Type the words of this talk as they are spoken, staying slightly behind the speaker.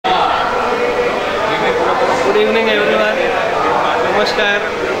evening everyone. Namaskar.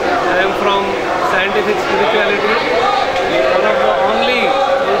 I am from Scientific Spirituality, one of the only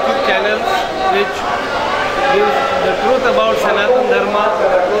YouTube channels which gives the truth about Sanatana Dharma,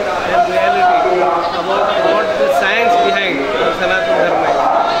 the truth and reality about what the science behind Sanatana Dharma is.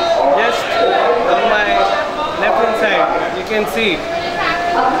 Just on my left hand side you can see is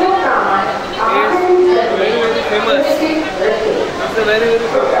very famous. It's a very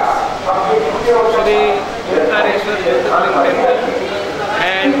famous Shri Omkareshwar Jyotirling temple,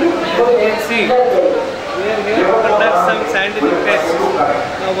 and as you can see we are here to conduct some scientific tests.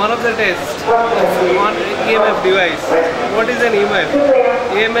 Now one of the tests is on EMF device. What is an EMF?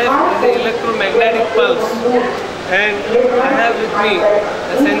 EMF is an electromagnetic pulse, and I have with me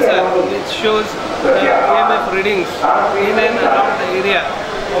a sensor which shows the EMF readings in and around the area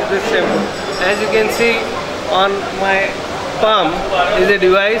of this temple. As you can see on my palm is a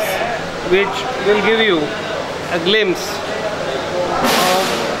device which will give you a glimpse of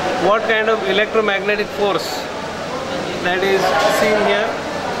what kind of electromagnetic force that is seen here.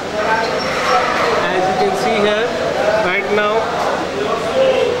 As you can see here right now,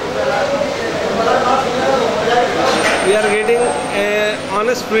 we are getting an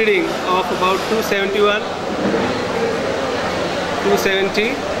honest reading of about 271,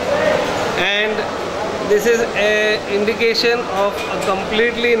 270, and this is an indication of a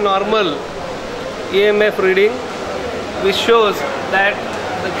completely normal EMF reading, which shows that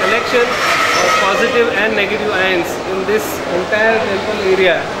the collection of positive and negative ions in this entire temple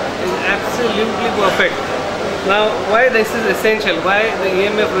area is absolutely perfect. Now, why this is essential? Why the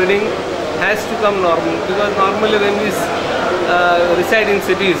EMF reading has to come normal? Because normally when we reside in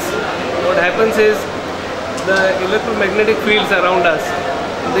cities, what happens is the electromagnetic fields around us,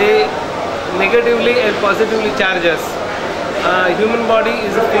 they negatively and positively charge us. Human body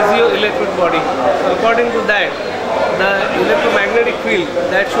is a physio-electric body. So according to that, the electromagnetic field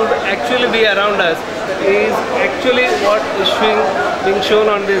that should actually be around us is actually what is being shown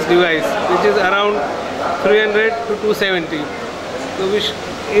on this device, which is around 300 to 270. So which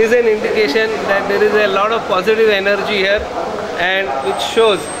is an indication that there is a lot of positive energy here, and which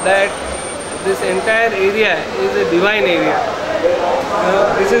shows that this entire area is a divine area.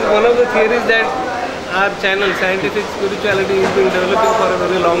 This is one of the theories that our channel Scientific Spirituality has been developing for a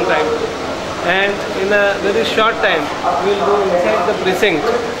very long time, and in a very short time we will go inside the precinct,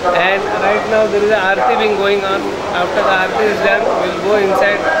 and right now there is an arti being going on. After the arti is done, we will go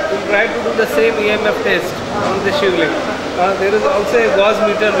inside. We will try to do the same EMF test on the shivling. There is also a gauge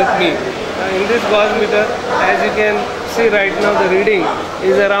meter with me. In this gauge meter, as you can see right now, the reading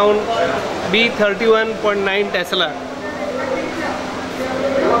is around B31.9 Tesla.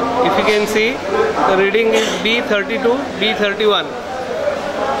 If you can see, the reading is B32, B31,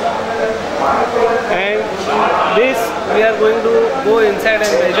 and this we are going to go inside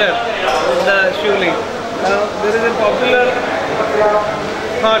and measure with the shivling. Now there is a popular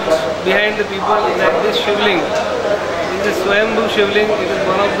thought behind the people that this shivling is a Swayambhu shivling. It is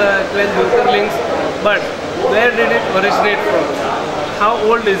one of the 12 Jyotirlings, but where did it originate from? How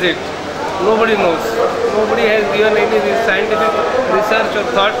old is it? Nobody knows. Nobody has given any scientific research or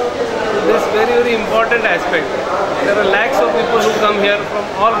thought to this very important aspect. There are lakhs of people who come here from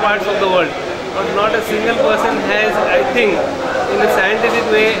all parts of the world, but not a single person has, I think, in a scientific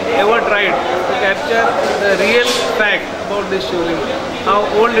way ever tried to capture the real fact about this shivling. How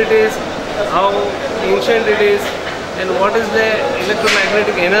old it is, how ancient it is, and what is the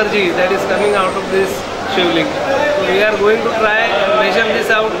electromagnetic energy that is coming out of this shivling. So we are going to try and measure this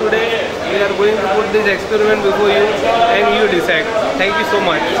out today. We are going to put this experiment before you, and you decide. Thank you so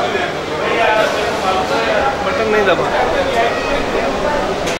much. Button nahi daba.